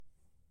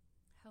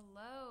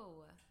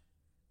Hello.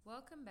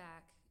 Welcome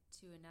back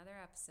to another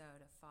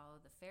episode of Follow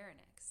the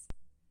Pharynx.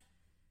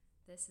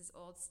 This is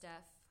Old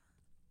Steph,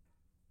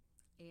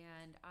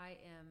 and I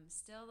am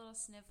still a little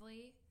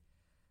sniffly.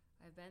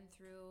 I've been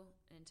through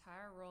an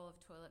entire roll of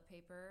toilet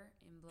paper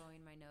in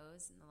blowing my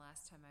nose in the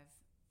last time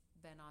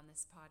I've been on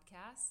this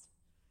podcast,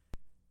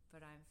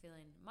 but I'm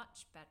feeling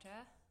much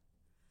better.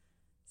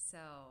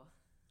 So,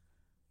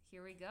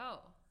 here we go.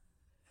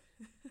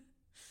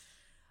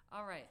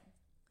 All right,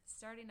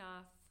 starting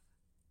off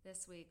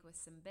this week with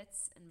some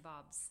bits and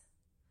bobs.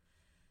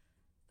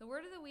 The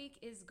word of the week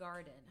is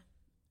garden,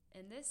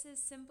 and this is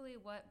simply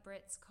what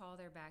Brits call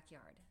their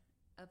backyard.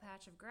 A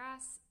patch of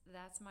grass,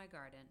 that's my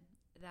garden.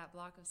 That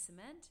block of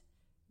cement,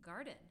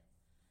 garden.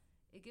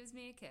 It gives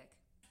me a kick.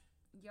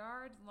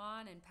 Yard,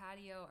 lawn, and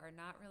patio are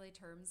not really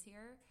terms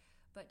here,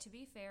 but to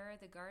be fair,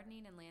 the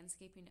gardening and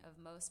landscaping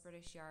of most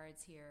British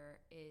yards here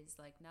is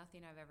like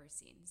nothing I've ever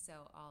seen,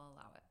 so I'll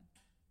allow it.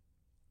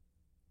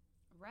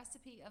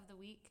 Recipe of the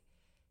week,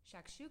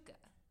 shakshuka,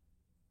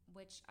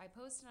 which I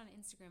posted on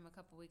Instagram a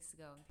couple weeks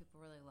ago and people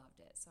really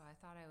loved it, so I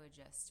thought I would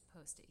just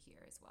post it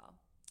here as well.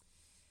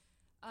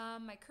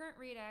 My current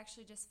read, I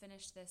actually just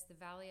finished this, The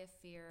Valley of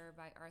Fear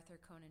by Arthur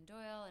Conan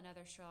Doyle,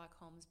 another Sherlock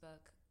Holmes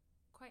book.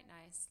 Quite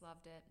nice,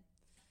 loved it.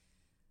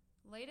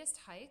 Latest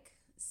hike.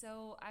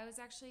 So I was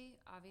actually,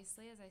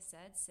 obviously, as I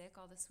said, sick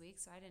all this week,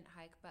 so I didn't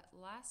hike. But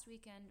last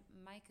weekend,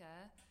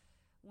 Micah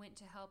went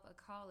to help a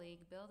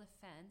colleague build a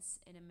fence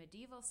in a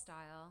medieval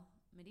style.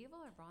 Medieval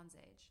or Bronze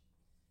Age?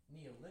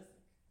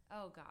 Neolithic.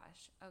 Oh,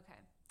 gosh.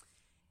 Okay.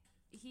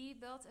 He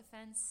built a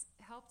fence,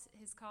 helped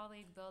his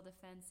colleague build a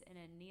fence in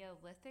a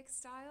Neolithic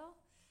style.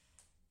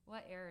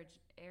 What era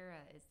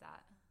is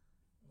that?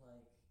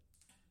 Like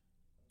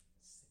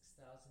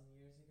 6,000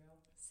 years ago?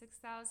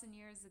 6,000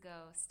 years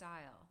ago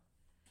style.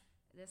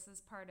 This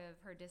was part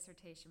of her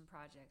dissertation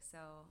project,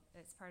 so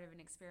it's part of an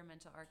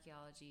experimental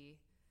archaeology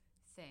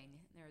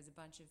thing. There was a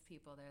bunch of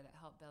people there that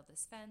helped build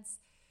this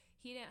fence.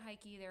 He didn't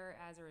hike either.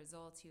 As a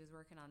result, he was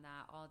working on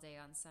that all day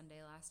on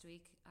Sunday last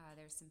week.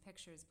 There's some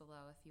pictures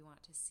below if you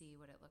want to see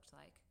what it looked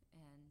like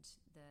and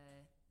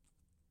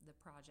the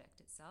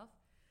project itself.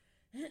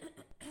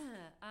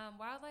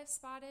 Wildlife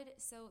spotted.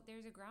 So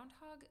there's a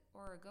groundhog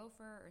or a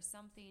gopher or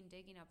something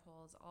digging up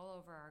holes all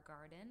over our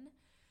garden.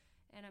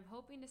 And I'm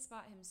hoping to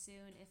spot him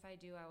soon. If I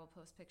do, I will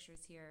post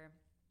pictures here.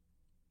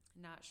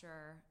 Not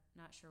sure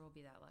we'll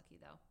be that lucky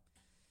though.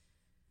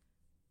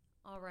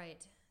 All right,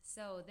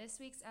 so this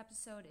week's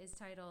episode is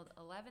titled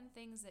 11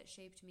 Things That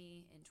Shaped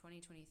Me in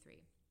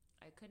 2023.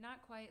 I could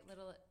not quite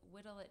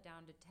whittle it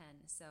down to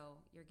 10, so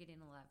you're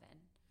getting 11.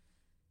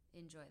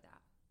 Enjoy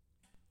that.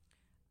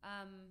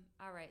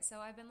 All right, so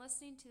I've been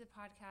listening to the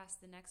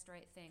podcast The Next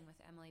Right Thing with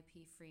Emily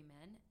P.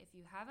 Freeman. If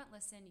you haven't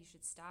listened, you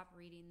should stop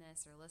reading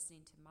this or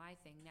listening to my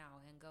thing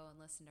now and go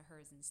and listen to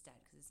hers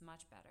instead because it's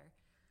much better.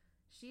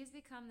 She's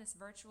become this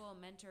virtual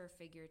mentor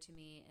figure to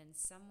me and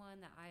someone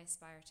that I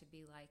aspire to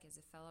be like as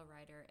a fellow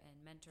writer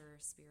and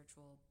mentor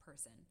spiritual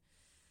person.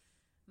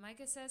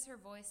 Micah says her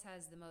voice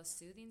has the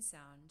most soothing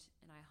sound,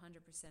 and I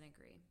 100%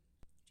 agree.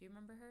 Do you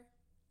remember her?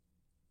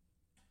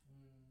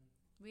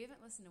 We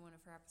haven't listened to one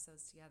of her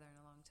episodes together in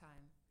a long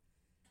time.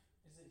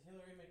 Is it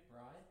Hillary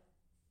McBride?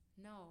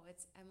 No,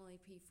 it's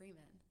Emily P.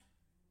 Freeman.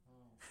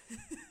 Oh.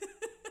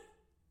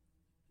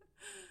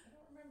 I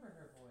don't remember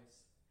her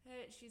voice.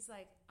 She's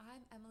like,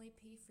 I'm Emily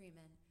P.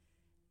 Freeman,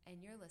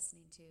 and you're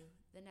listening to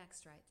The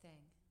Next Right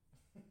Thing.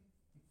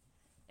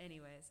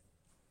 Anyways,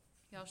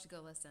 y'all should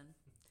go listen.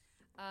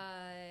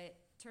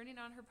 Turning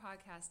on her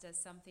podcast does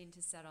something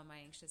to settle my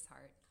anxious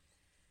heart.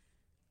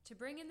 To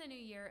bring in the new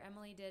year,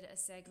 Emily did a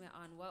segment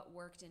on what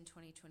worked in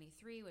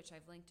 2023, which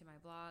I've linked in my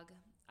blog.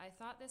 I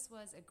thought this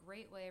was a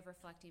great way of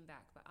reflecting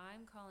back, but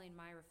I'm calling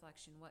my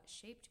reflection what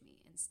shaped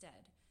me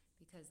instead,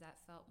 because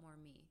that felt more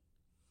me.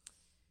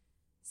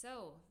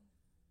 So,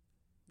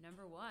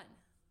 number 1,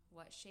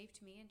 what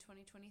shaped me in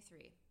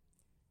 2023?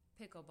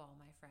 Pickleball,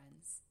 my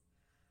friends.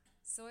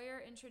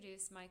 Sawyer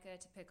introduced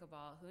Micah to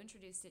pickleball, who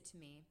introduced it to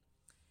me,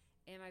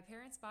 and my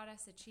parents bought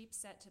us a cheap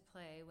set to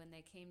play when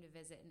they came to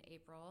visit in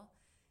April,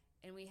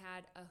 and we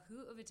had a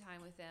hoot of a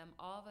time with them,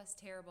 all of us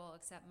terrible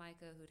except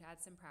Micah, who'd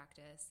had some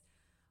practice.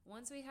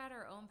 Once we had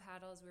our own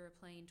paddles, we were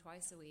playing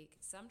twice a week,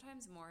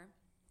 sometimes more,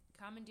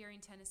 commandeering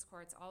tennis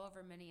courts all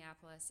over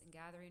Minneapolis and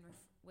gathering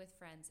with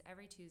friends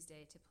every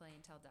Tuesday to play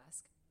until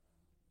dusk.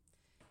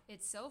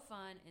 It's so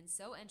fun and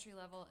so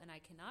entry-level, and I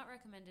cannot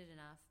recommend it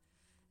enough.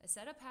 A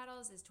set of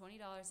paddles is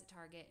 $20 at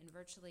Target, and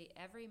virtually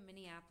every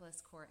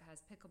Minneapolis court has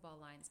pickleball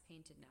lines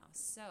painted now.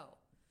 So,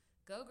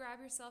 go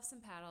grab yourself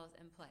some paddles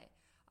and play.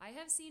 I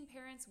have seen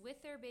parents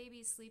with their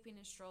babies sleeping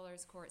in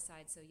strollers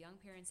courtside, so young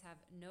parents have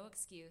no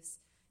excuse.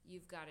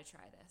 You've got to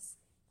try this.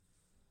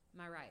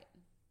 Am I right?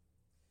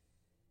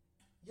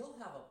 You'll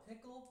have a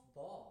pickle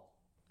ball.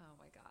 Oh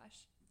my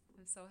gosh.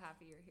 I'm so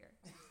happy you're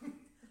here.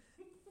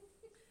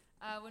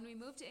 When we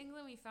moved to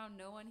England, we found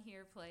no one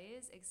here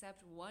plays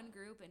except one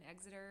group in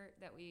Exeter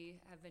that we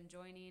have been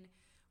joining.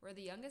 We're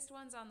the youngest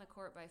ones on the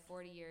court by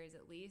 40 years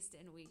at least,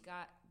 and we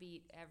got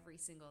beat every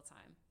single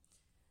time.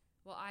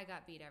 Well, I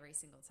got beat every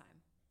single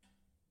time.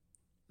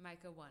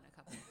 Micah won a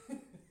couple.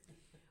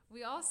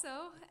 We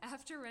also,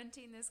 after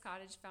renting this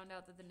cottage, found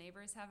out that the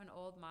neighbors have an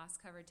old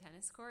moss-covered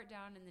tennis court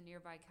down in the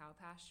nearby cow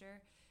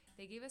pasture.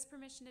 They gave us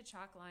permission to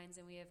chalk lines,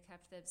 and we have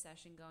kept the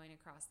obsession going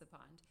across the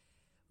pond.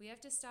 We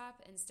have to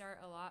stop and start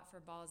a lot for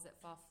balls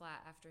that fall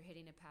flat after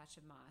hitting a patch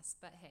of moss.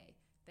 But hey,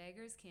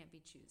 beggars can't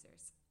be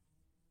choosers.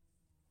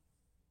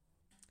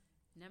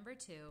 Number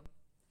 2,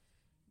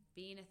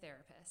 being a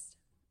therapist.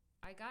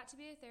 I got to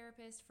be a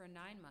therapist for 9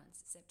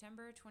 months,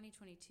 September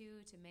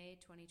 2022 to May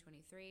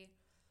 2023,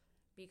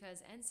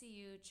 because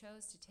NCU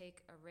chose to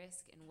take a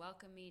risk and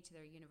welcome me to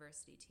their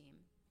university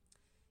team.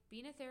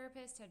 Being a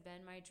therapist had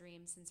been my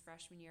dream since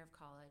freshman year of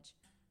college.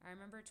 I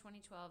remember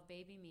 2012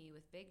 baby me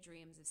with big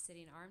dreams of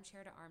sitting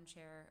armchair to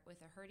armchair with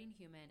a hurting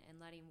human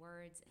and letting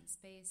words and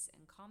space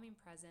and calming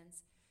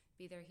presence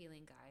be their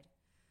healing guide.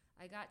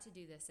 I got to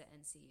do this at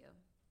NCU.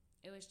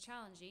 It was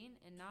challenging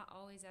and not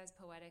always as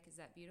poetic as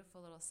that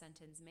beautiful little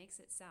sentence makes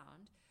it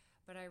sound,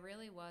 but I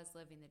really was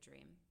living the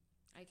dream.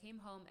 I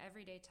came home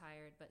every day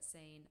tired, but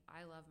saying,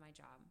 I love my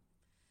job.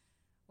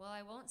 While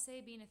I won't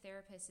say being a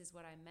therapist is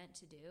what I'm meant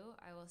to do,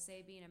 I will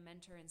say being a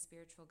mentor and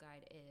spiritual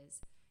guide is,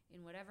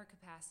 in whatever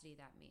capacity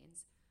that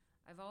means.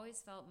 I've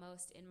always felt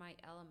most in my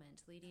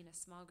element, leading a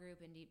small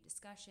group in deep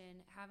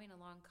discussion, having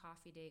a long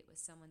coffee date with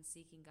someone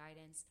seeking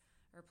guidance,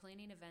 or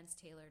planning events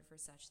tailored for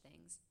such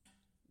things.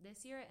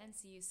 This year at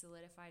NCU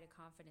solidified a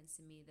confidence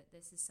in me that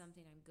this is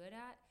something I'm good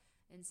at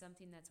and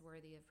something that's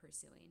worthy of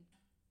pursuing.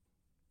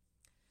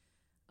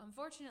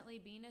 Unfortunately,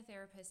 being a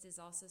therapist is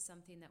also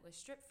something that was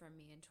stripped from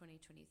me in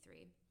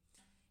 2023.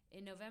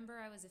 In November,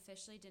 I was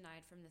officially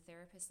denied from the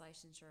therapist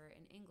licensure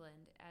in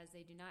England as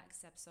they do not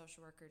accept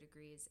social worker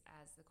degrees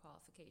as a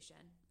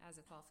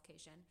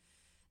qualification.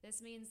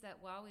 This means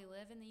that while we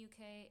live in the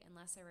UK,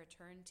 unless I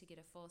return to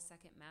get a full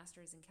second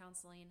master's in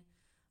counseling,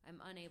 I'm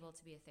unable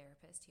to be a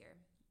therapist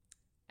here.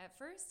 At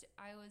first,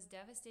 I was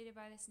devastated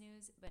by this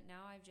news, but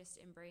now I've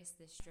just embraced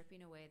this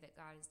stripping away that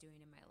God is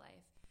doing in my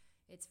life.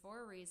 It's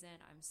for a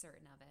reason, I'm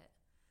certain of it.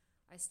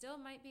 I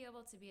still might be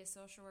able to be a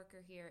social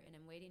worker here, and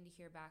I'm waiting to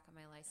hear back on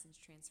my license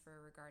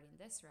transfer regarding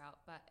this route,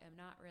 but am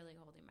not really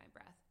holding my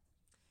breath.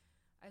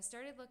 I've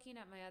started looking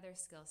at my other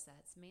skill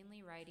sets,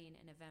 mainly writing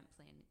and event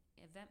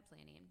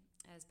planning,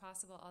 as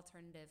possible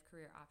alternative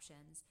career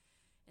options,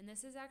 and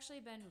this has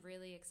actually been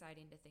really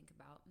exciting to think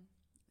about.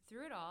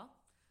 Through it all,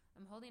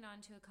 I'm holding on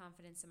to a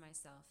confidence in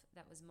myself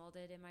that was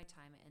molded in my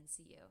time at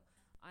NCU.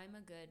 I'm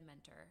a good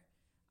mentor.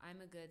 I'm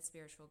a good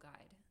spiritual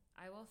guide.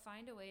 I will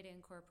find a way to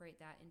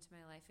incorporate that into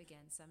my life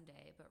again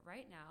someday, but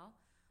right now,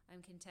 I'm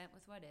content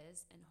with what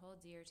is and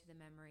hold dear to the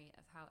memory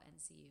of how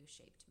NCU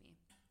shaped me.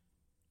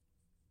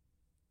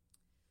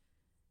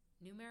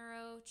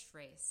 Numero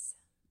tres,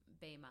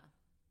 Bema.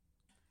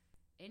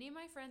 Any of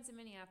my friends in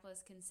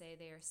Minneapolis can say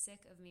they are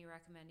sick of me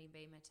recommending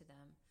Bema to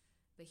them,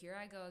 but here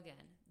I go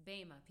again.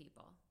 Bema,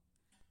 people.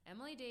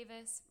 Emily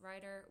Davis,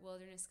 writer,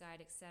 wilderness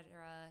guide, etc.,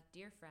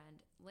 dear friend,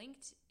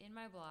 linked in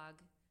my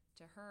blog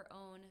to her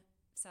own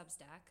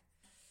Substack.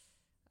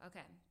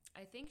 Okay,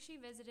 I think she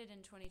visited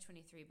in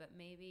 2023, but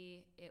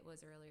maybe it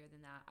was earlier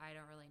than that. I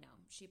don't really know.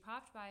 She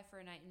popped by for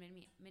a night in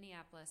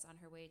Minneapolis on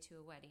her way to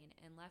a wedding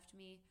and left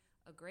me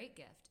a great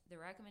gift,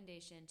 the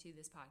recommendation to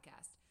this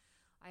podcast.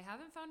 I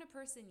haven't found a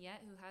person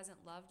yet who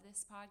hasn't loved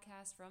this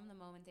podcast from the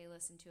moment they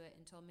listened to it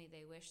and told me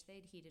they wish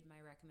they'd heeded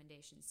my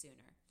recommendation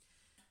sooner.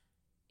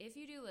 If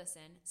you do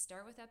listen,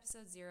 start with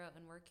episode 0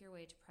 and work your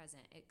way to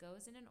present. It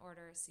goes in an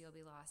order, so you'll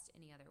be lost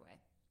any other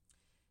way.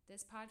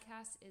 This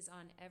podcast is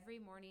on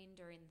every morning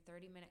during the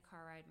 30-minute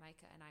car ride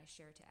Micah and I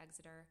share to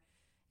Exeter.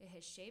 It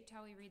has shaped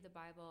how we read the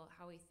Bible,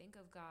 how we think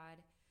of God,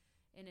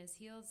 and has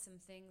healed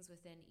some things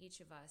within each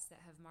of us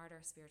that have marred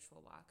our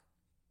spiritual walk.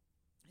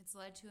 It's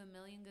led to a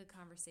million good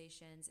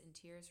conversations and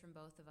tears from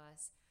both of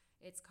us.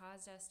 It's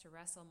caused us to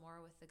wrestle more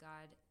with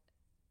God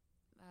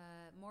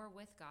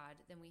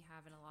than we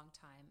have in a long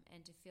time,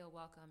 and to feel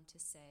welcome to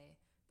say,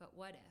 but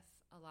what if,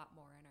 a lot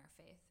more in our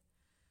faith.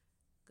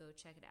 Go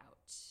check it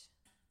out.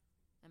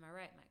 Am I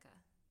right,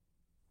 Micah?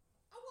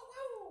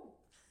 Oh,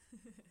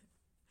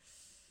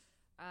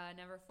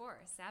 Number 4,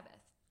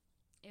 Sabbath.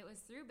 It was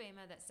through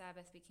Bema that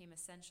Sabbath became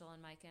essential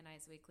in Micah and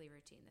I's weekly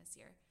routine this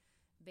year.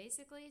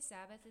 Basically,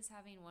 Sabbath is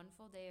having one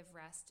full day of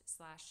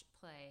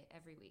rest/play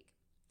every week.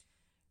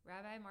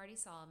 Rabbi Marty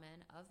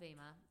Solomon of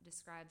Bema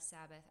describes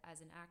Sabbath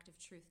as an act of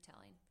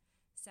truth-telling.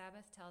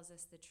 Sabbath tells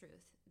us the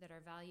truth, that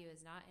our value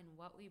is not in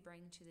what we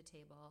bring to the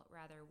table,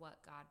 rather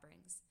what God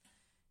brings.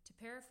 To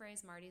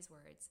paraphrase Marty's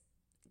words,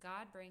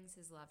 God brings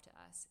his love to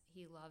us.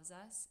 He loves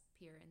us,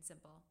 pure and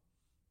simple.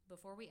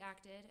 Before we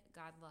acted,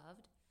 God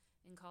loved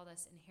and called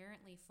us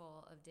inherently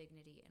full of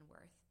dignity and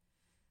worth.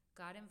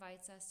 God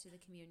invites us to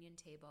the communion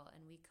table,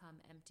 and we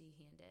come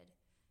empty-handed.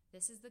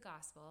 This is the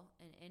gospel,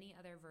 and any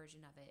other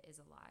version of it is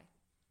a lie.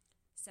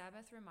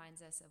 Sabbath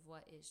reminds us of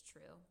what is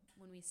true.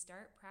 When we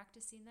start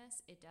practicing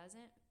this, it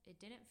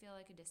didn't feel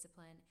like a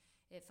discipline.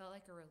 It felt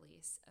like a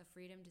release, a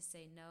freedom to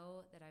say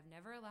no that I've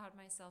never allowed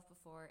myself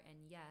before,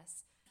 and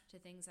yes to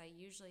things I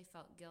usually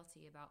felt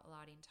guilty about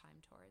allotting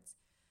time towards.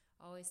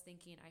 always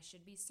thinking I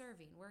should be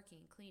serving,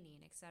 working, cleaning,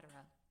 etc.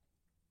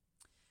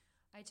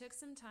 I took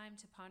some time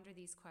to ponder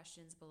these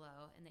questions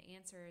below, and the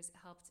answers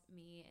helped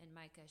me and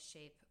Micah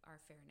shape our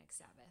Pharonix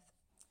Sabbath.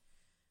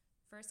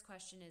 First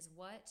question is,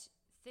 what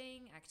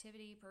thing,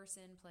 activity,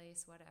 person,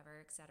 place, whatever,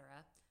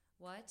 etc.,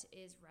 what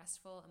is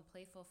restful and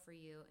playful for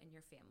you and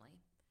your family?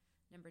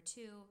 Number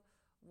 2,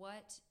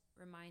 what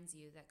reminds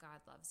you that God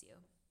loves you?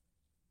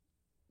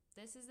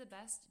 This is the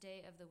best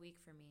day of the week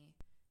for me,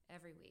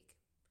 every week.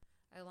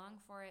 I long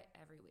for it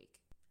every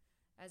week.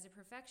 As a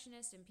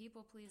perfectionist and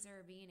people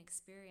pleaser, being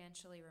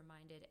experientially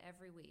reminded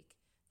every week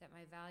that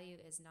my value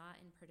is not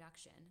in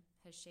production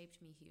has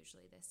shaped me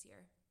hugely this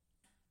year.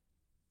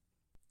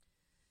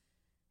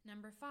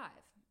 Number 5,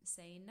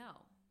 saying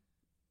no.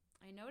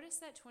 I noticed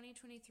that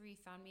 2023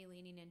 found me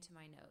leaning into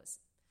my nose.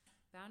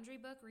 Boundary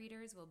book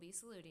readers will be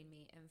saluting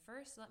me, and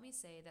first let me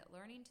say that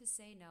learning to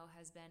say no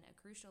has been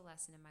a crucial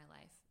lesson in my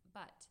life.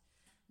 But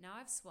now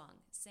I've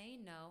swung,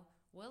 saying no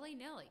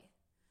willy-nilly.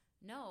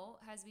 No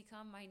has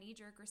become my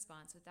knee-jerk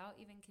response without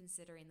even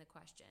considering the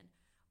question.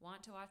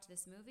 Want to watch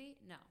this movie?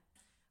 No.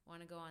 Want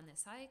to go on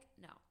this hike?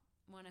 No.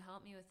 Want to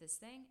help me with this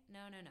thing?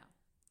 No.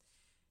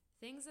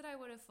 Things that I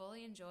would have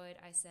fully enjoyed,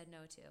 I said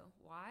no to.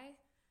 Why?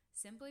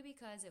 Simply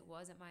because it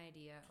wasn't my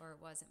idea or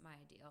it wasn't my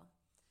ideal.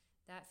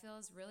 That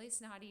feels really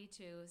snotty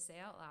to say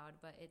out loud,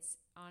 but it's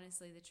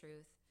honestly the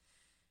truth.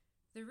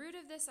 The root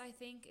of this, I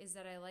think, is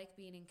that I like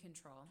being in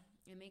control.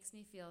 It makes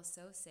me feel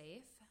so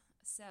safe.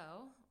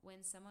 So,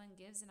 when someone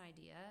gives an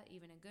idea,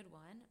 even a good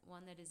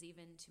one that is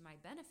even to my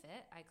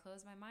benefit, I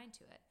close my mind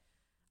to it.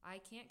 I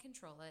can't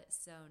control it,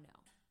 so no.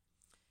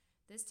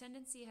 This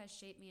tendency has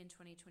shaped me in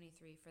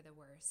 2023 for the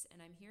worse, and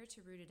I'm here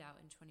to root it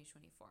out in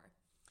 2024.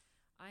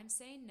 I'm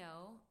saying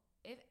no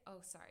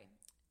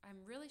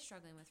I'm really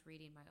struggling with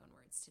reading my own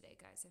words today,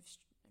 guys. I've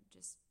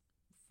just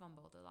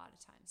fumbled a lot of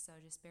times, so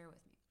just bear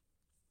with me.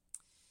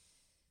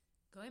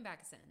 Going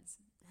back a sentence.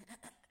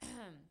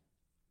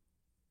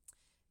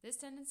 This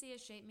tendency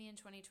has shaped me in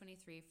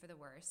 2023 for the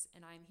worse,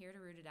 and I am here to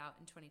root it out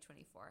in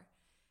 2024.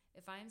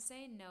 If I am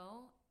saying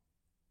no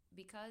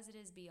because it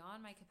is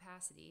beyond my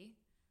capacity,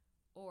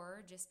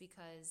 or just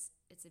because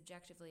it's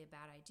objectively a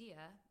bad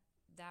idea,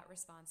 that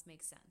response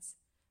makes sense.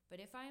 But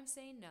if I am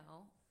saying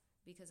no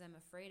because I'm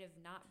afraid of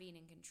not being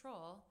in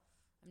control,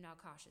 I'm now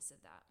cautious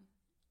of that.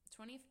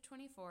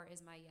 2024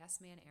 is my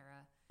yes man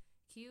era.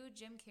 Cue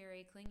Jim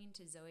Carrey clinging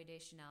to Zooey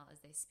Deschanel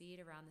as they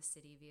speed around the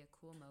city via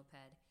cool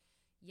moped.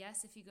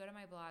 Yes, if you go to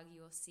my blog,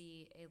 you will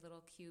see a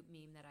little cute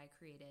meme that I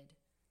created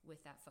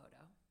with that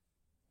photo.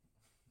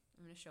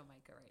 I'm going to show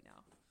Micah right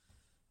now.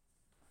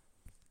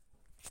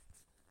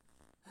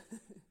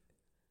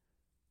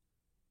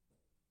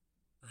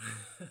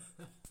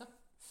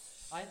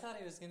 I thought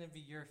it was going to be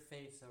your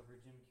face over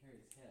Jim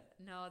Carrey's head.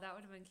 No, that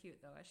would have been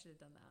cute, though. I should have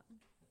done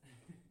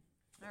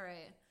that. All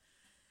right.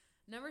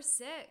 Number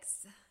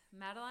 6,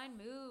 Madeline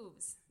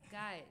moves.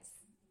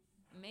 Guys,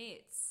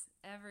 mates,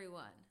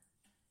 everyone.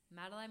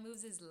 Madeline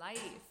moves his life.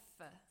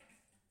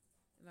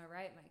 Am I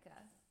right,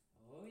 Micah?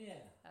 Oh,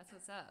 yeah. That's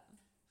what's up.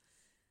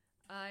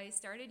 I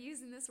started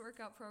using this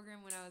workout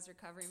program when I was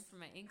recovering from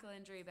my ankle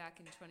injury back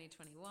in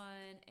 2021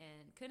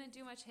 and couldn't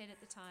do much HIIT at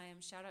the time.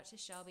 Shout out to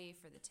Shelby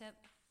for the tip.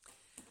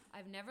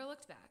 I've never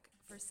looked back.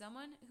 For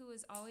someone who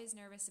was always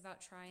nervous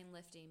about trying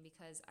lifting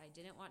because I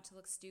didn't want to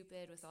look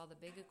stupid with all the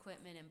big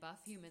equipment and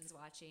buff humans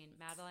watching,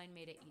 Madeline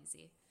made it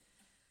easy.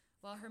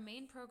 While her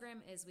main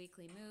program is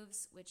weekly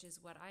moves, which is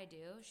what I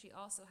do, she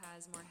also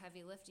has more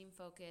heavy lifting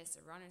focus,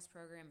 a runner's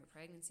program, a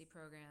pregnancy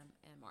program,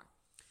 and more.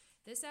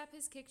 This app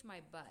has kicked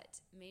my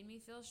butt, made me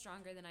feel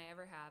stronger than I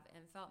ever have,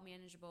 and felt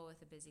manageable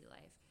with a busy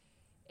life.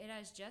 It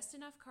has just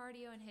enough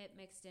cardio and HIIT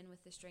mixed in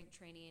with the strength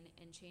training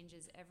and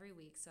changes every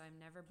week, so I'm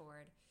never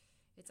bored.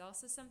 It's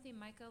also something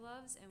Micah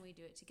loves, and we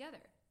do it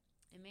together.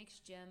 It makes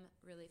gym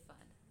really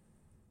fun.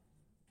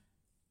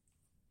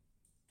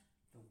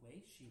 The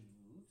way she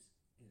moves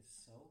is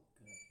so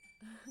good.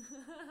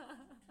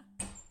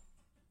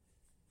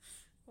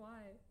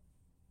 Why?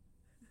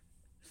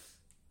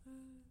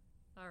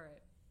 All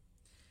right.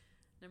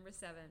 Number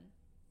 7,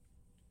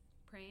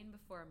 praying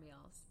before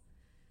meals.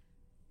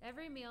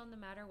 Every meal, no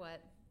matter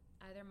what,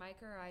 either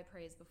Micah or I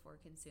prays before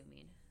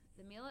consuming.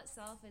 The meal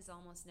itself is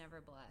almost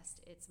never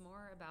blessed. It's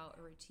more about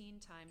a routine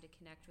time to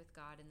connect with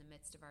God in the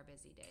midst of our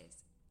busy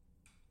days.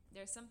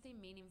 There's something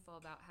meaningful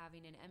about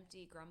having an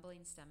empty,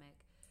 grumbling stomach,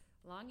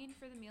 longing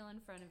for the meal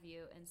in front of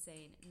you and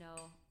saying,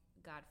 no,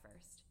 God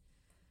first.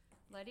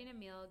 Letting a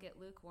meal get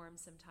lukewarm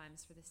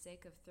sometimes for the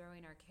sake of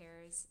throwing our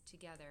cares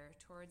together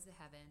towards the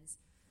heavens,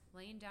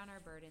 laying down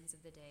our burdens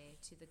of the day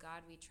to the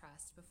God we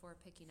trust before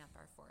picking up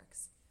our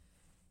forks.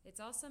 It's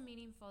also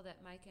meaningful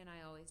that Micah and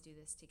I always do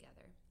this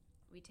together.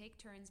 We take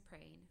turns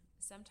praying.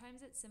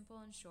 Sometimes it's simple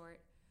and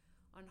short.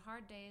 On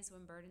hard days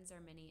when burdens are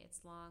many,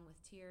 it's long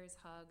with tears,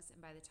 hugs,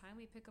 and by the time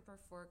we pick up our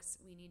forks,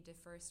 we need to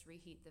first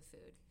reheat the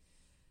food.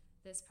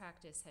 This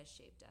practice has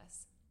shaped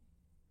us.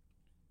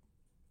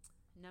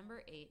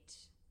 Number 8,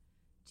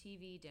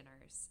 TV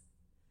dinners.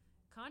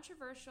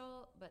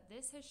 Controversial, but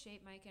this has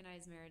shaped Mike and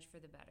I's marriage for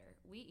the better.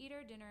 We eat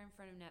our dinner in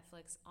front of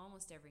Netflix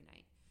almost every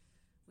night.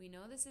 We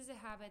know this is a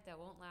habit that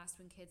won't last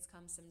when kids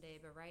come someday,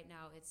 but right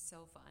now it's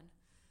so fun.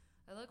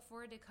 I look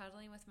forward to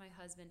cuddling with my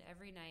husband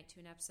every night to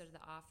an episode of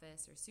The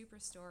Office or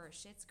Superstore or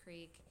Schitt's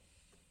Creek,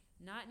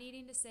 not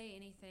needing to say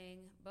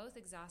anything, both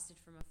exhausted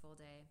from a full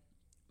day.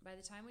 By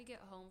the time we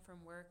get home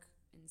from work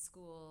and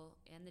school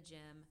and the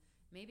gym,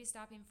 maybe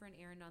stopping for an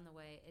errand on the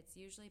way, it's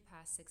usually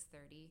past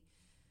 6:30.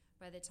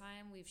 By the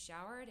time we've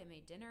showered and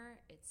made dinner,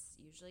 it's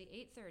usually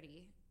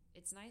 8:30.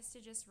 It's nice to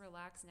just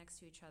relax next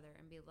to each other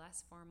and be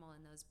less formal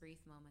in those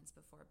brief moments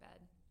before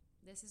bed.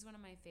 This is one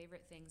of my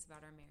favorite things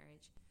about our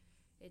marriage.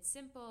 It's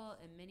simple,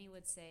 and many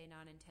would say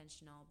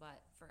non-intentional,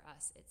 but for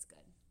us, it's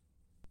good.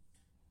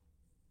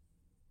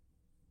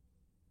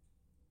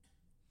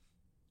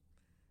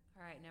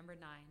 All right, number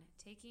 9,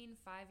 taking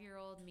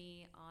 5-year-old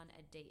me on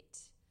a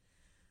date.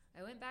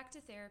 I went back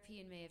to therapy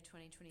in May of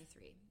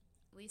 2023.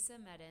 Lisa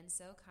Medin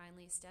so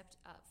kindly stepped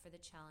up for the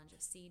challenge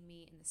of seeing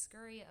me in the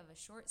scurry of a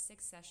short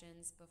 6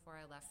 sessions before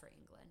I left for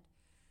England.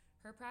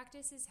 Her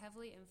practice is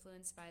heavily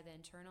influenced by the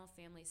internal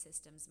family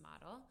systems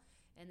model,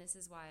 and this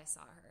is why I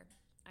saw her.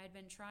 I had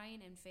been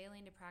trying and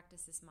failing to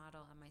practice this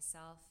model on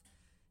myself.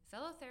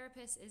 Fellow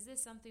therapists, is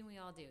this something we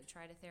all do?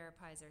 Try to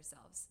therapize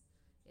ourselves.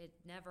 It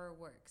never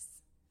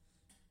works.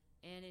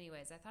 And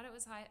anyways, I thought it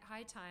was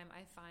high time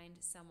I find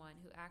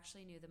someone who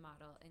actually knew the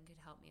model and could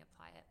help me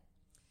apply it.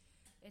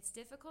 It's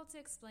difficult to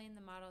explain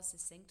the model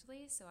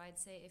succinctly, so I'd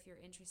say if you're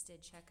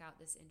interested, check out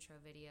this intro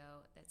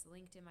video that's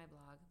linked in my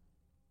blog.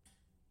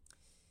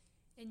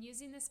 In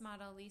using this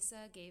model,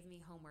 Lisa gave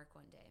me homework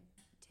one day.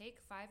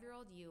 Take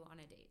 5-year-old you on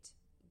a date.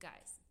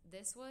 Guys,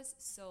 this was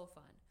so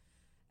fun.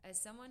 As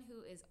someone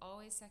who is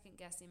always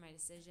second-guessing my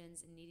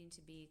decisions and needing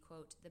to be,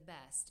 quote, the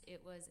best,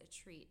 it was a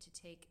treat to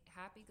take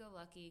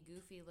happy-go-lucky,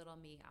 goofy little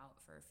me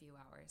out for a few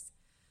hours.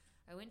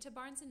 I went to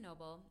Barnes &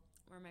 Noble,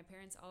 where my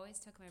parents always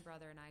took my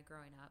brother and I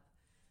growing up.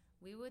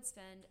 We would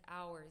spend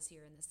hours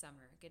here in the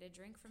summer, get a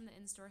drink from the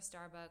in-store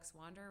Starbucks,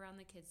 wander around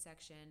the kids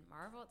section,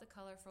 marvel at the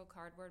colorful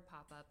cardboard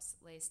pop-ups,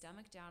 lay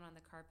stomach down on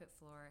the carpet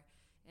floor,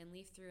 and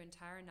leaf through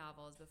entire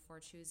novels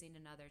before choosing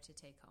another to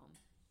take home.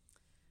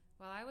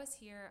 While I was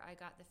here, I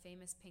got the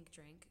famous pink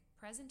drink.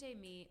 Present-day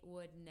me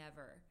would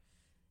never,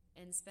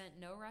 and spent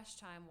no rush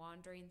time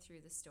wandering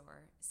through the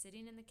store,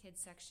 sitting in the kids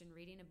section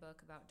reading a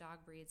book about dog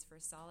breeds for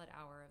a solid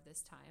hour of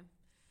this time.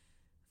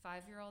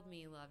 5-year-old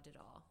me loved it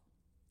all.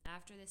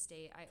 After this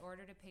date, I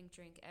ordered a pink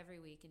drink every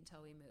week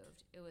until we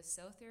moved. It was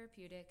so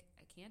therapeutic,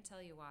 I can't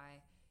tell you why.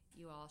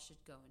 You all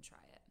should go and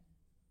try it.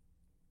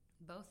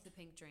 Both the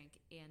pink drink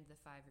and the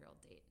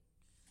 5-year-old date.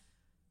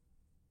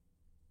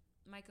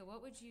 Micah, what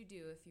would you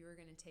do if you were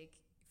going to take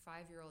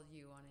 5-year-old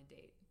you on a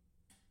date?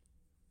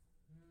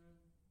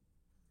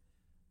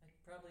 I'd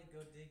probably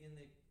go dig in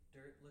the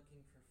dirt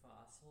looking for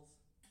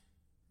fossils.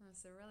 Oh,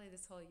 so really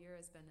this whole year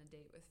has been a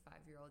date with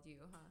 5-year-old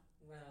you, huh?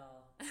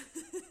 Well,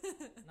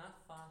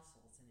 not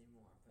fossils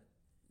anymore, but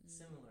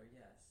similar,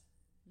 yes.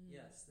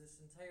 Yes,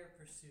 this entire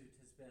pursuit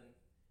has been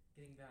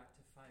getting back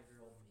to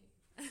 5-year-old me.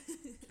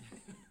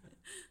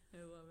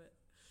 I love it.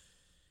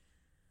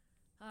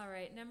 All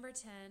right, number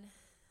 10.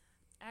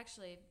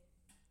 Actually,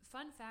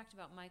 fun fact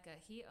about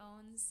Micah, he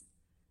owns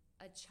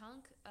a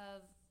chunk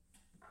of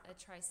a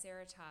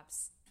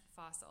Triceratops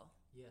fossil.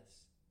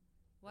 Yes.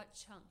 What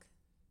chunk?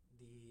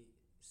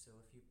 So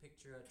if you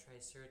picture a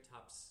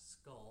Triceratops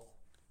skull,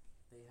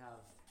 they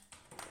have...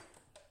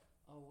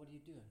 Oh, what are you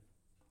doing?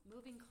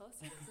 Moving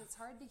closer because it's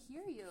hard to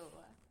hear you.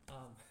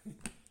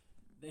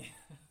 They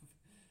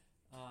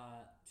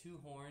have 2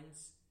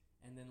 horns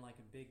and then like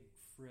a big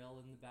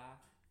frill in the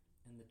back.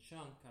 And the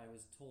chunk, I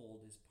was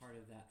told, is part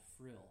of that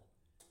frill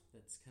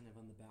that's kind of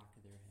on the back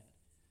of their head.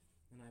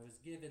 And I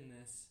was given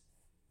this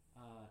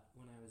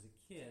when I was a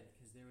kid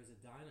because there was a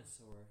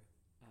dinosaur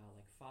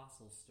like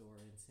fossil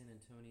store in San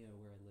Antonio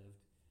where I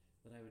lived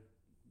that I would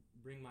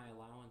bring my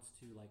allowance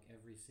to like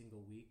every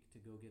single week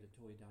to go get a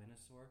toy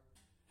dinosaur.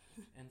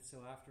 And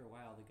so after a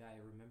while, the guy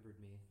remembered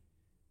me,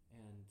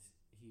 and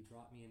he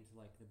brought me into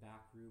like the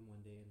back room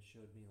one day and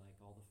showed me like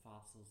all the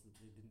fossils that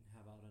they didn't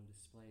have out on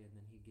display, and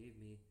then he gave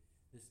me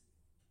this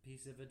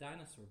piece of a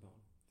dinosaur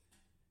bone,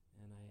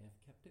 and I have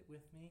kept it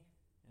with me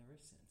ever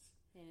since.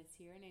 And it's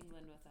here in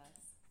England with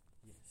us.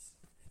 Yes.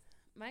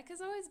 Mike has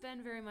always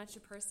been very much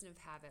a person of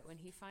habit. When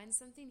he finds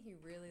something he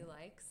really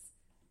likes,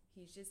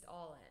 he's just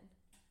all in.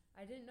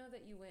 I didn't know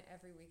that you went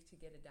every week to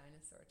get a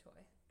dinosaur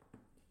toy.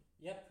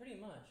 Yeah, pretty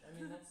much. I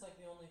mean, that's like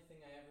the only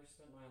thing I ever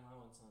spent my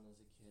allowance on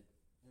as a kid.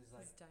 Is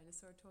like These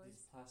dinosaur toys?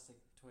 these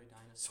plastic toy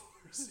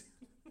dinosaurs.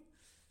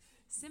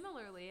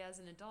 Similarly, as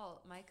an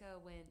adult, Micah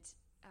went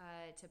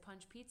to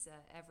Punch Pizza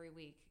every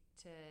week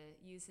to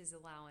use his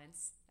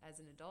allowance as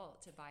an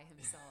adult to buy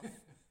himself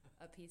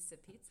a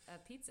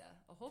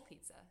whole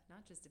pizza,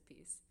 not just a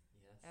piece,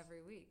 Yes.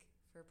 every week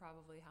for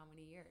probably how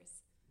many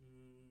years?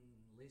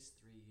 At least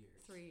 3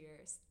 years. 3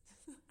 years.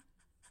 Yeah.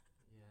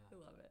 I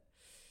love it.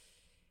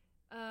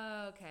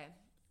 Okay,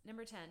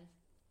 number 10.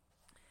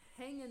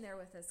 Hang in there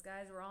with us,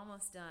 guys. We're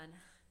almost done.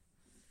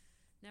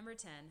 Number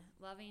 10,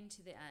 loving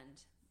to the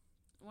end.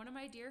 One of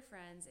my dear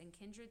friends and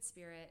kindred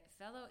spirit,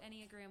 fellow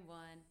Enneagram 1,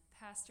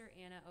 Pastor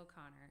Anna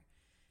O'Connor,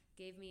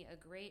 gave me a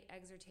great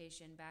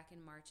exhortation back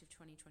in March of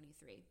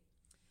 2023.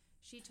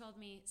 She told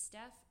me,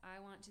 Steph, I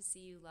want to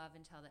see you love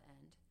until the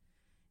end.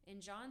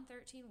 In John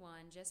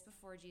 13:1, just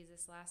before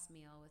Jesus' last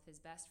meal with his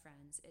best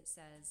friends, it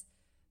says,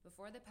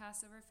 before the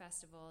Passover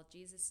festival,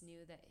 Jesus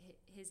knew that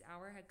his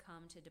hour had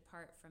come to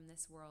depart from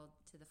this world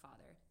to the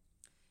Father.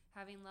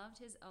 Having loved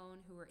his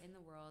own who were in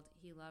the world,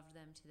 he loved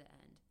them to the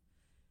end.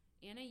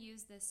 Anna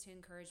used this to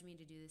encourage me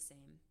to do the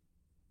same.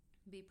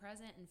 Be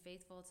present and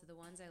faithful to the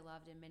ones I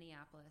loved in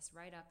Minneapolis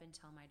right up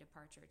until my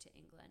departure to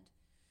England.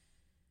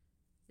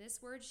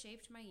 This word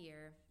shaped my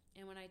year,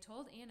 and when I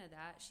told Anna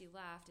that, she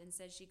laughed and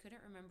said she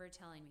couldn't remember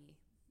telling me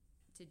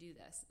to do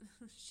this.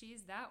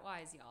 She's that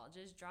wise, y'all,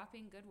 just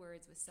dropping good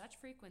words with such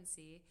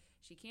frequency,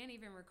 she can't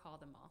even recall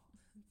them all.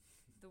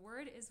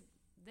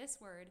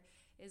 This word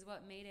is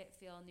what made it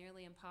feel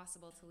nearly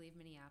impossible to leave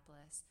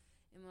Minneapolis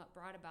and what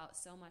brought about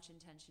so much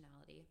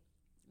intentionality.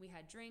 We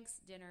had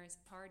drinks, dinners,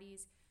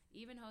 parties,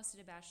 even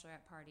hosted a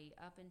bachelorette party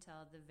up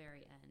until the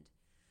very end.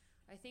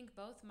 I think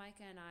both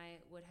Micah and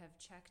I would have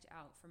checked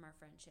out from our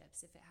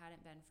friendships if it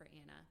hadn't been for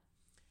Anna.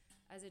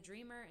 As a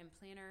dreamer and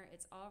planner,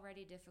 it's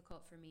already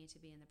difficult for me to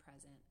be in the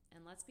present.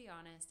 And let's be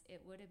honest,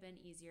 it would have been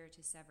easier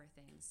to sever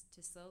things,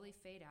 to slowly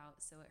fade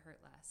out so it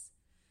hurt less.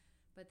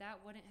 But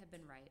that wouldn't have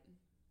been right.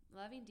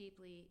 Loving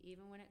deeply,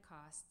 even when it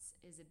costs,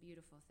 is a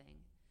beautiful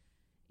thing.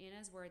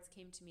 Anna's words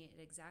came to me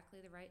at exactly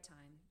the right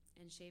time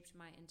and shaped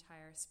my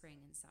entire spring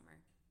and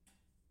summer.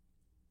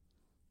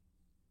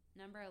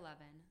 Number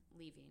 11,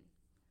 leaving.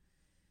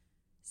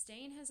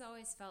 Staying has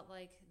always felt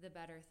like the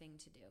better thing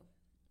to do.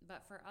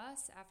 But for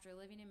us, after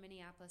living in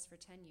Minneapolis for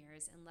 10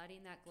 years and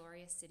letting that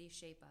glorious city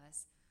shape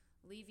us,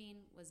 leaving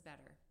was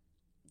better.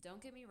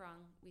 Don't get me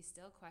wrong, we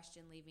still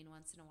question leaving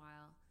once in a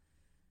while.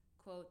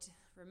 Quote,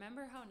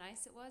 remember how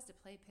nice it was to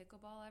play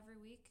pickleball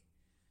every week?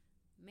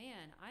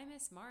 Man, I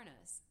miss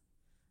Marna's.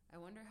 I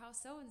wonder how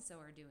so-and-so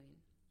are doing.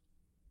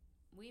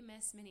 We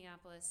miss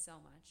Minneapolis so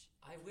much.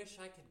 I wish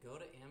I could go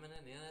to Ammon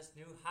and Anna's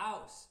new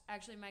house.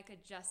 Actually, Micah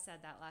just said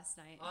that last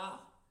night.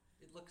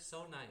 It looks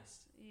so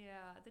nice.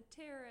 Yeah, the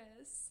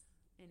terrace.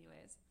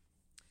 Anyways,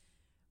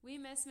 we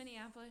miss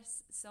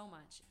Minneapolis so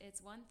much.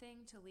 It's one thing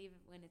to leave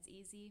when it's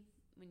easy,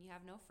 when you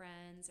have no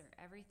friends or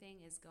everything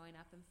is going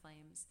up in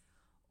flames,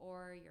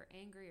 or you're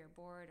angry or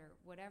bored or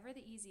whatever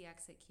the easy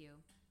exit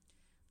cue.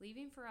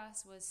 Leaving for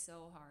us was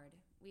so hard.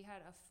 We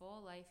had a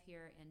full life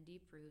here and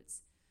deep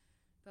roots,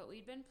 but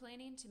we'd been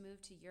planning to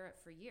move to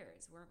Europe for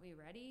years. Weren't we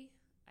ready?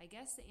 I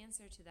guess the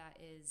answer to that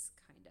is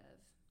kind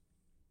of.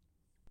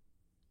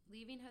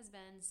 Leaving has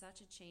been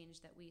such a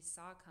change that we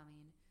saw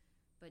coming,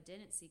 but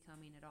didn't see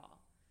coming at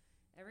all.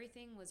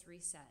 Everything was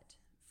reset.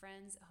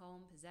 Friends,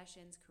 home,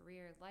 possessions,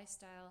 career,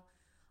 lifestyle.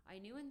 I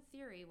knew in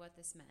theory what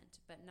this meant,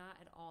 but not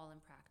at all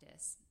in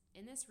practice.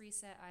 In this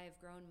reset, I have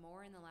grown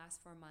more in the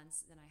last 4 months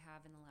than I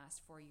have in the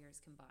last 4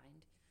 years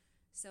combined.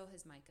 So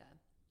has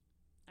Micah.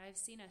 I have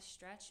seen us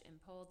stretch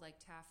and pulled like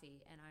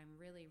taffy, and I'm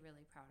really,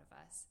 really proud of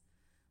us.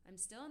 I'm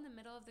still in the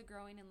middle of the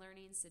growing and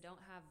learning, so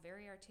don't have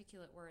very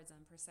articulate words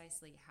on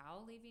precisely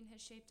how leaving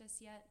has shaped us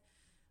yet,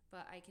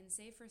 but I can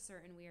say for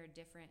certain we are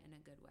different in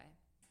a good way.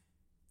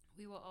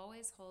 We will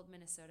always hold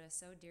Minnesota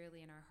so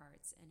dearly in our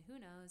hearts, and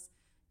who knows,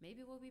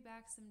 maybe we'll be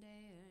back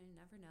someday, you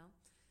never know.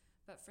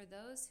 But for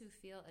those who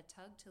feel a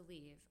tug to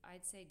leave,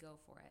 I'd say go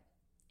for it,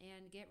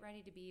 and get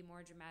ready to be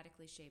more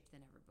dramatically shaped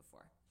than ever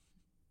before.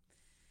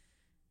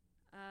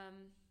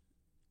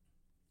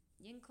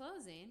 In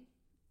closing,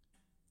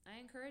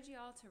 I encourage you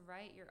all to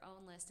write your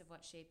own list of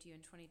what shaped you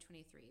in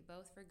 2023,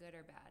 both for good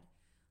or bad.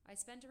 I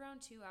spent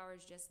around 2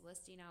 hours just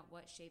listing out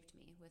what shaped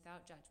me,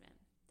 without judgment.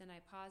 Then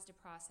I paused to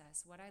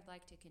process what I'd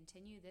like to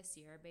continue this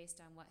year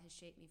based on what has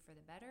shaped me for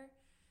the better,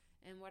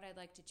 and what I'd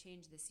like to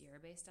change this year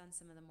based on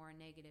some of the more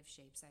negative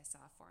shapes I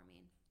saw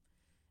forming.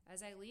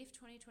 As I leave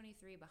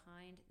 2023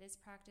 behind, this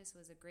practice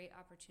was a great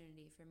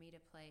opportunity for me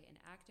to play an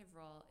active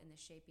role in the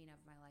shaping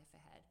of my life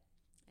ahead.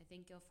 I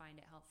think you'll find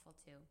it helpful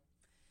too.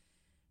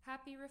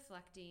 Happy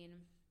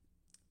reflecting.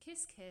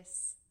 Kiss,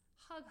 kiss.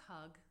 Hug,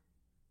 hug.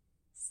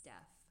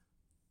 Steph.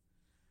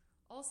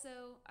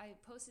 Also, I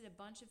posted a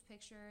bunch of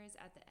pictures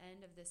at the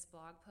end of this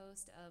blog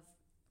post of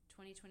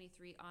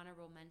 2023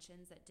 honorable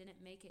mentions that didn't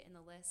make it in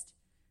the list,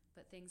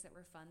 but things that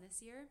were fun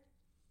this year.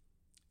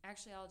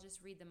 Actually, I'll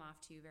just read them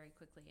off to you very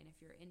quickly, and if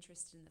you're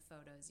interested in the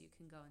photos, you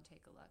can go and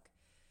take a look.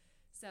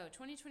 So,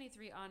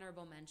 2023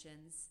 honorable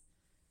mentions.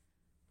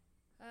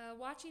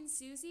 Watching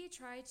Susie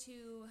try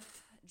to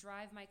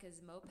drive Micah's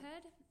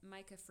moped,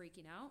 Micah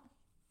freaking out.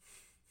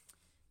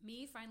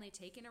 Me finally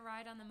taking a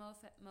ride on the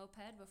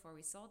moped before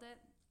we sold it.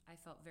 I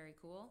felt very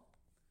cool.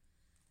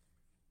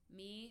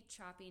 Me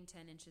chopping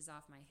 10 inches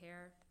off my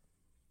hair.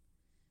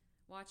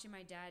 Watching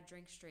my dad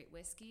drink straight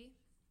whiskey.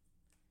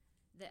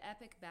 The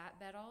epic bat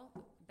battle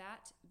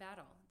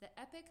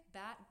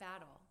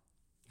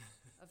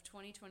of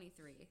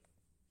 2023.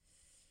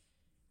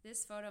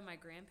 This photo of my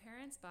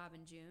grandparents, Bob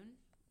and June.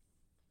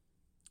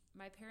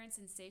 my parents'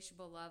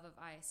 insatiable love of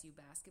ISU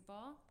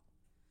basketball,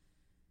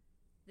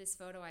 this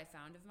photo I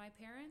found of my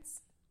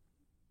parents,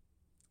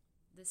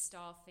 the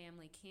Stahl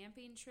family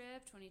camping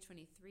trip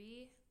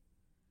 2023,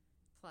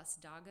 plus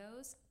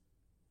doggos,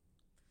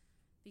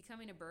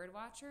 becoming a bird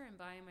watcher and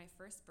buying my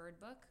first bird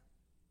book,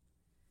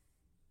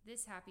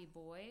 this happy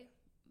boy,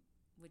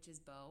 which is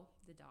Bo,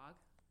 the dog,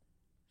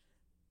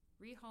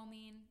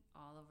 rehoming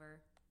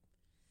Oliver,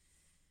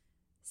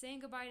 saying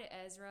goodbye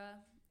to Ezra,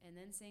 and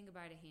then saying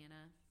goodbye to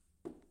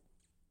Hannah,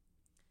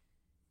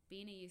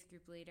 being a youth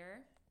group leader,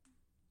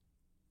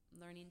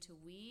 learning to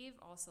weave,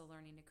 also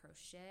learning to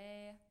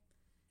crochet,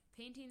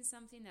 painting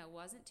something that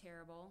wasn't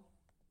terrible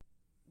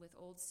with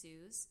old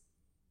Sue's,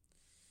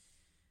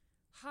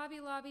 Hobby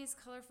Lobby's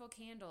colorful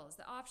candles.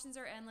 The options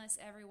are endless.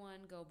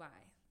 Everyone go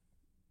buy.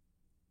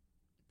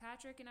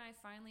 Patrick and I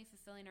finally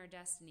fulfilling our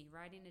destiny,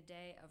 riding a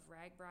day of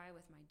RAGBRAI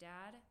with my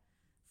dad,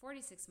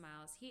 46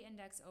 miles, heat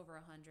index over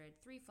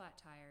 100, 3 flat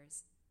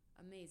tires.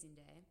 Amazing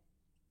day.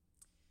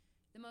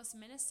 The most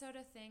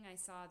Minnesota thing I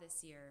saw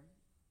this year,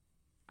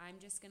 I'm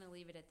just going to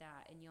leave it at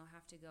that, and you'll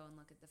have to go and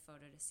look at the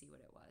photo to see what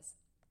it was.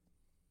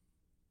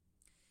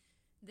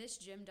 This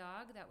gym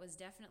dog that was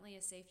definitely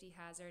a safety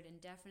hazard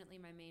and definitely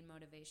my main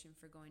motivation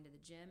for going to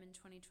the gym in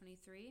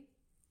 2023.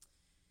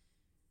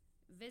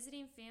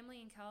 Visiting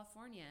family in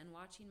California and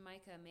watching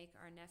Micah make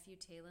our nephew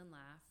Talon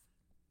laugh.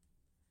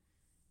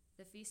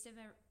 The Feast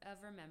of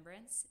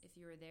Remembrance, if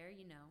you were there,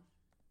 you know.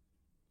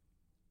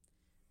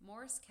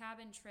 Morse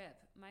Cabin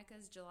trip,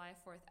 Micah's July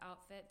 4th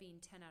outfit being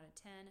 10 out of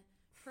 10.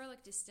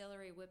 Perlick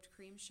Distillery whipped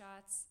cream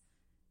shots.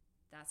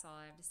 That's all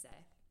I have to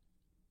say.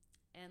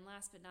 And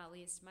last but not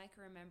least,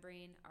 Micah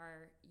remembering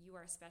our You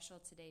Are Special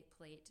to Date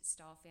plate,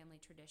 Stahl family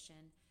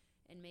tradition,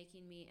 and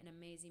making me an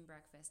amazing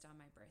breakfast on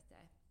my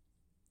birthday.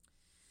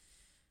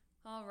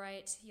 All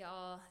right,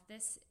 y'all,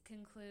 this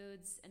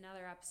concludes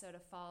another episode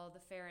of Follow the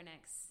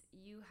Pharynx.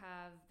 You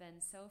have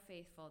been so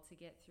faithful to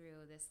get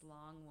through this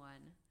long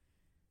one,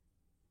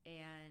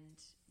 and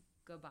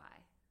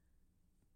goodbye.